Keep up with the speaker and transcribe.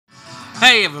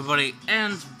Hey everybody,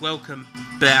 and welcome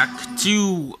back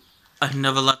to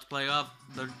another Let's Play of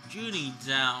The Journey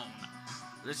Down.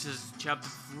 This is chapter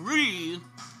 3.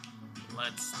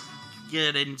 Let's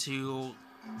get into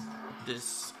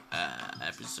this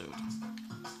episode.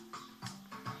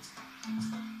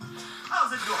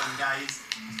 How's it going, guys?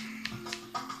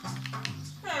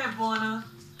 Hey, Buona.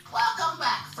 Welcome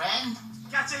back, friend.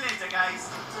 Catch you later,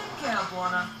 guys. Take care,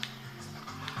 Buona.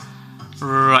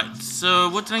 Right, so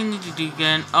what do I need to do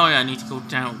again? Oh yeah, I need to go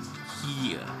down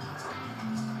here.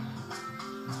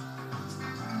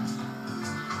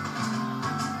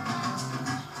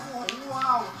 Oh,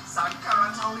 wow.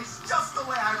 Sankara Town is just the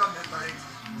way I remember it.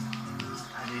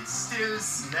 And it still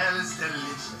smells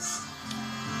delicious.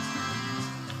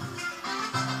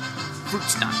 Fruit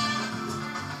snack.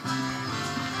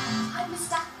 Hi,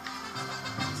 mister.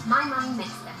 My mommy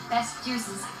makes the best juice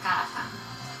in Sankara.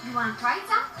 You want to try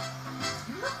some?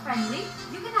 You look friendly.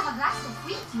 You can have a glass for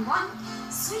free if you want.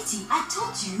 Sweetie, I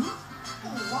told you.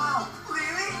 Oh, wow.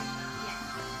 Really? Yes.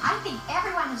 I think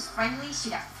everyone who's friendly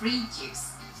should have free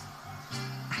juice.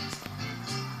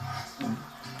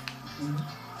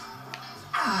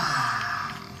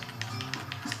 Ah.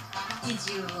 Did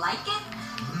you like it?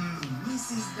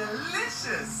 This is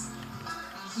delicious.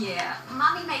 Yeah.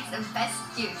 Mommy makes the best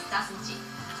juice, doesn't she?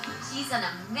 She's an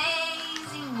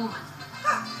amazing woman.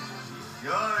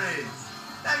 Sure is.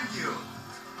 Thank you.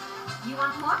 You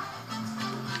want more?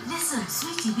 Listen,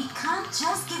 sweetie, we can't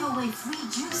just give away free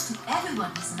juice to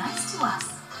everyone who's nice to us.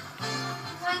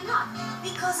 Why not?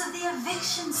 Because of the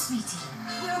eviction, sweetie.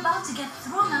 We're about to get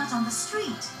thrown out on the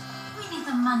street. We need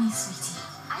the money, sweetie.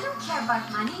 I don't care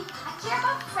about money. I care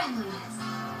about friendliness.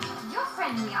 You're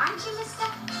friendly, aren't you, mister?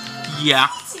 Yeah.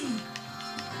 Sweetie!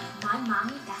 My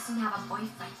mommy doesn't have a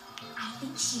boyfriend. I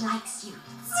think she likes you.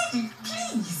 Sweetie,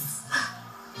 please!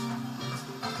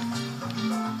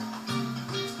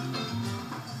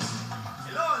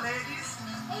 Hello, ladies.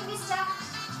 Hey, mister.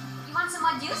 You want some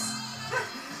more juice?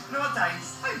 No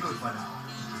thanks. I'm good for now.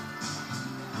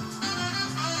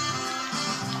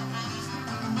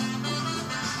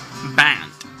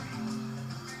 Band.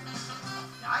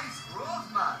 Nice growth,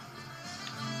 man.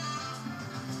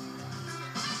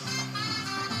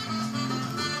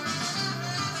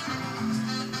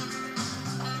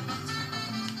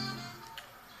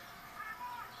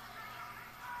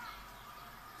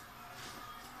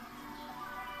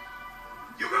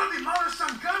 You're gonna demolish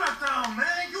Sankara Town,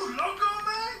 man! You loco,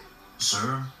 man!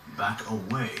 Sir, back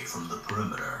away from the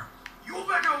perimeter. You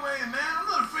back away, man! I'm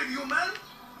not afraid of you, man!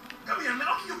 Come here, man!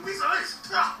 I'll give you a piece of ice!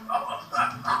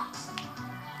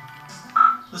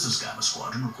 This is Gamma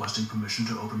Squadron requesting permission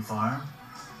to open fire.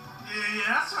 Yeah,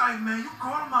 that's right, man. You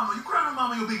call her mama. You call her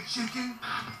mama, you big chicken.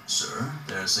 Sir,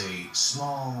 there's a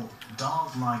small,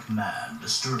 dog-like man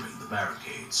disturbing the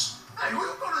barricades. Hey, who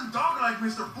you calling dog like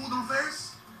Mr. Poodleface?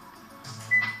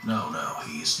 No,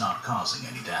 he's not causing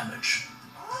any damage.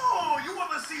 Oh, you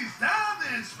wanna see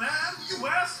damage, man? You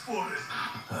asked for it.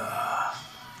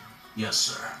 Yes,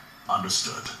 sir.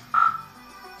 Understood.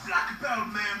 Black belt,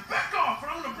 man. Back off or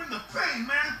I'm gonna bring the pain,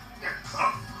 man.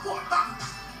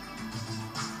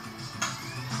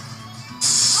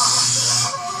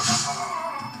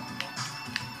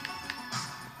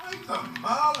 Ay,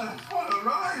 tamales. What a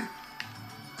ride.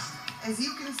 As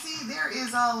you can see, there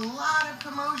is a lot of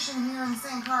commotion here in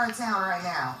Sankara Town right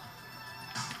now.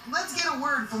 Let's get a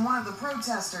word from one of the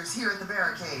protesters here at the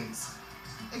barricades.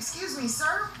 Excuse me,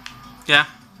 sir. Yeah.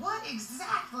 What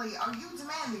exactly are you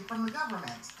demanding from the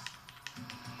government?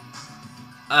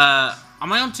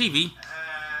 Am I on TV?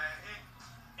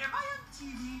 Am I on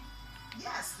TV?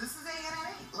 Yes, this is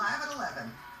ANN8, live at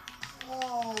 11.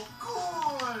 Oh,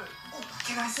 cool. Oh,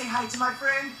 can I say hi to my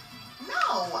friend?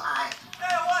 No,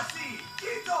 Hey, Wasi,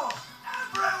 Kito,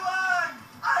 everyone!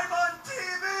 I'm on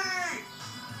TV!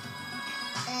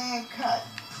 And cut.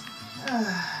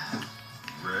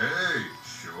 Great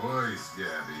choice,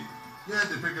 Gabby. You had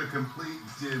to pick a complete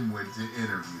dimwit to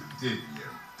interview, didn't you?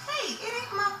 Hey, it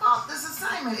ain't my fault. This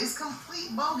assignment is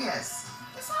complete bogus.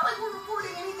 It's not like we're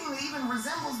reporting anything that even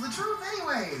resembles the truth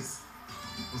anyways.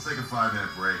 We'll take a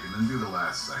 5-minute break and then do the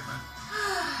last segment.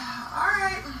 All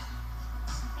right.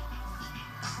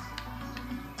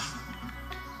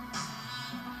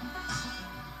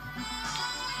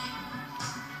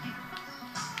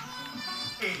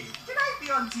 Hey, can I be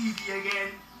on TV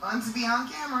again? Fun to be on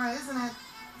camera, isn't it?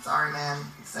 Sorry, man.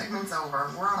 Segment's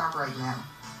over. We're on our break now.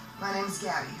 My name's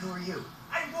Gabby. Who are you?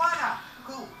 I'm Juana.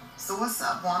 Cool. So what's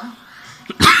up, Juana?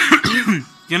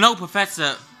 You know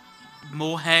Professor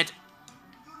Moorhead?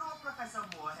 You know Professor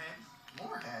Moorhead?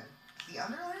 Moorhead? The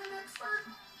Underland expert?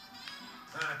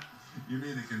 You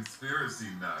mean a conspiracy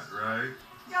nut, right?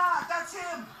 Yeah, that's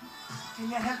him. Can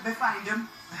you help me find him?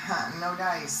 No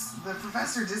dice. The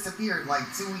professor disappeared like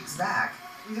 2 weeks back.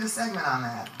 We did a segment on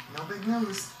that. No big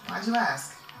news. Why'd you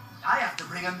ask? I have to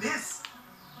bring him this.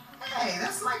 Hey,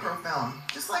 that's microfilm,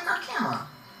 just like our camera.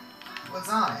 What's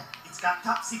on it? It's got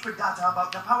top secret data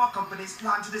about the power company's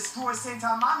plan to destroy Saint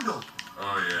Armando.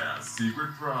 Oh yeah,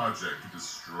 secret project to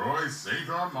destroy Saint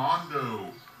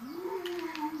Armando.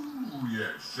 Ooh,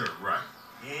 yeah, sure, right.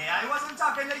 Yeah, I wasn't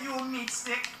talking to you, meat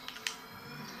stick.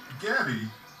 Gabby,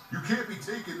 you can't be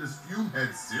taking this fume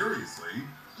head seriously.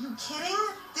 You kidding?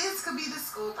 This could be the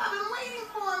scoop I've been waiting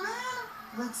for, man.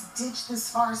 Let's ditch this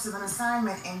farce of an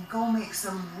assignment and go make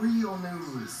some real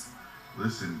news.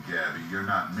 Listen, Gabby, you're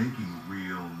not making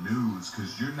real news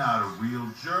because you're not a real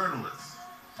journalist.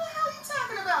 What the hell are you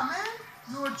talking about, man?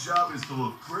 Your job is to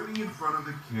look pretty in front of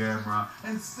the camera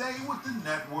and say what the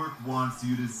network wants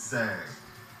you to say.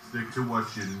 Stick to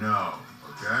what you know,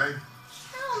 okay?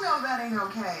 Hell no, that ain't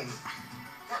okay.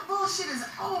 That bullshit is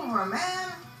over,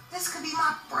 man. This could be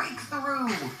my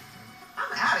breakthrough.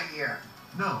 I'm out of here.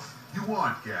 No, you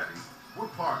aren't, Gabby. We're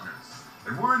partners.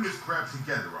 And we're in this crap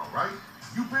together, all right?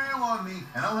 You bail on me,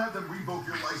 and I'll have them revoke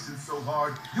your license so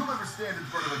hard, you'll never stand in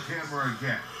front of a camera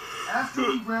again. After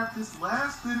we wrap this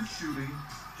last bit of shooting,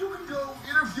 you can go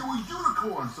interview a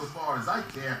unicorn so far as I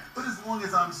care, but as long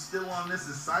as I'm still on this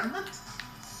assignment,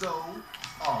 so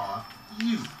are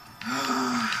you.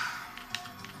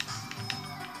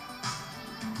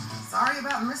 Sorry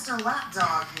about Mr.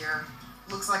 Lapdog here.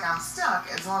 Looks like I'm stuck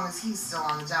as long as he's still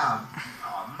on the job.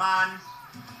 Oh, man.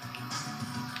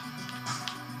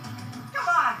 Come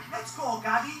on, let's go,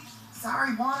 Gabby.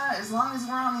 Sorry, Buona. As long as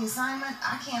we're on the assignment,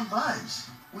 I can't budge.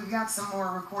 We've got some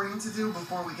more recording to do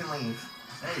before we can leave.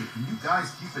 Hey, can you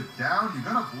guys keep it down? You're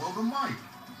gonna blow the mic.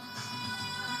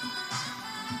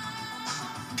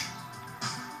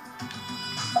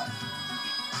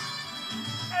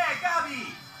 Hey,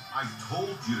 Gabby. I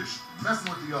told you to messing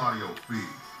with the audio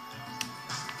feed.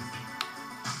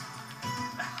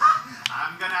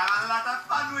 I'm gonna have a lot of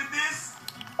fun with this.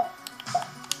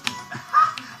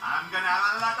 I'm gonna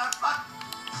have a lot of fun.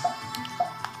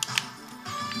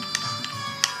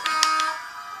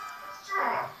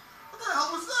 What the hell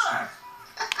was that?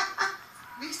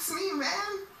 Beats me,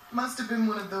 man. Must have been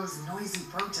one of those noisy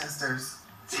protesters.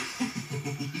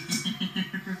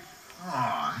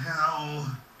 Aw, hell.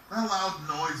 That loud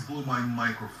noise blew my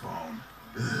microphone.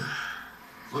 Ugh.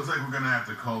 Looks like we're gonna have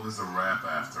to call this a wrap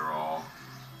after all.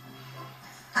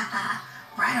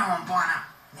 Right on, Buona.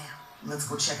 Now, let's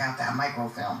go check out that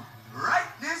microfilm. Right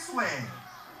this way.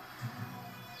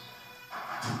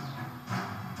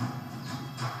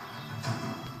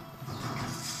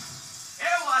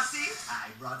 Hey, Wasi. I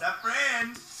brought a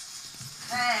friend.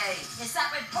 Hey, it's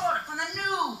that reporter from the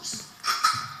news.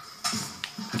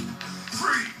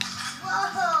 Free!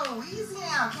 Whoa, easy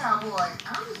now, cowboy.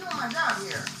 I'm just doing my job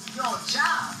here. Your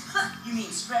job? You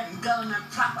mean spreading government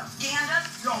propaganda?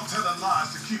 Y'all telling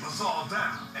lies to keep us all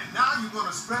down. And now you're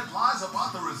gonna spread lies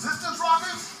about the resistance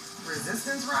rockers?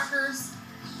 Resistance rockers?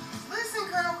 Listen,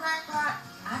 Colonel Crackpot,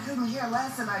 I couldn't care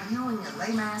less about you and your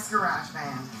lame-ass garage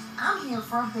band. I'm here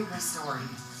for a bigger story.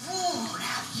 Ooh,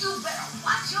 now you better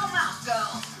watch your mouth,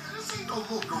 girl. Man, this ain't no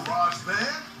little garage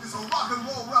band. It's a rock and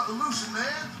roll revolution,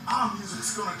 man. Our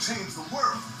music's gonna change the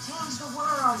world. Change the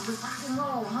world with rock and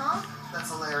roll, huh? That's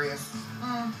hilarious.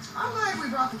 I'm glad we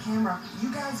brought the camera.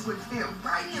 You guys would fit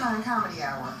right in on Comedy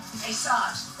Hour. Hey,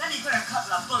 Sarge, let me put a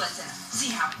couple of bullets in her. See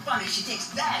how funny she thinks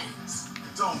that is.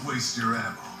 Don't waste your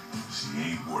ammo. She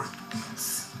ain't worth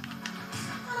it.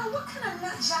 What kind of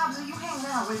nut jobs are you hanging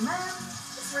out with, man?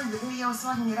 Just read the video so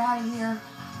I can get out of here.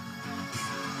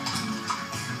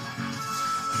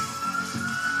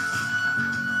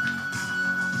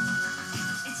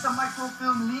 It's the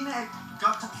microfilm Lena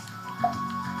got to...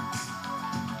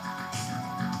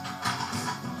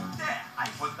 There, I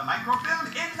put the microfilm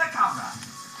in the camera.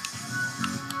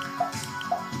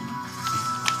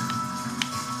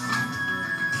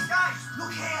 Guys,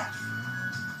 look here.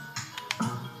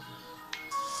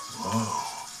 Whoa.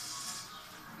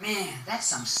 Man, that's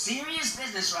some serious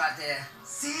business right there.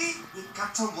 See? We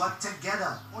got to work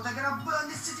together, or they're gonna burn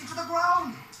this city to the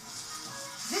ground.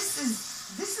 This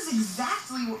is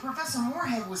exactly what Professor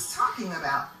Moorhead was talking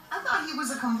about. I thought he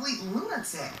was a complete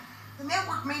lunatic. The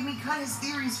network made me cut his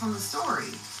theories from the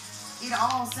story. It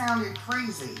all sounded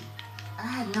crazy. I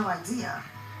had no idea.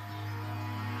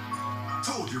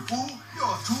 Told you, fool. You're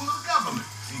a tool of the government.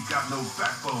 Ain't got no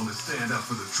backbone to stand up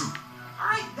for the truth. All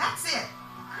right, that's it.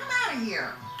 I'm out of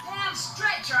here. Damn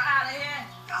straight you're out of here.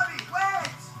 Gabby,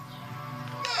 wait!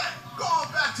 Yeah, go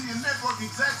on back to your network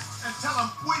execs and tell them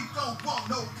we don't want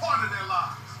no part of their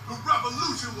lives. The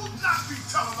revolution will not be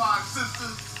televised,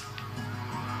 sisters.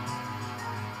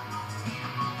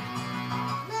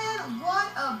 Man, what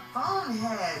a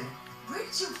bonehead. Where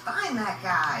did you find that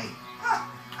guy?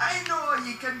 I know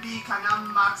you can be kind of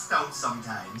maxed out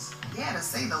sometimes. Yeah, to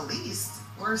say the least.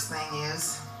 Worst thing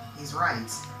is, he's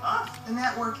right. Huh? The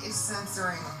network is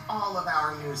censoring all of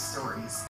our news stories.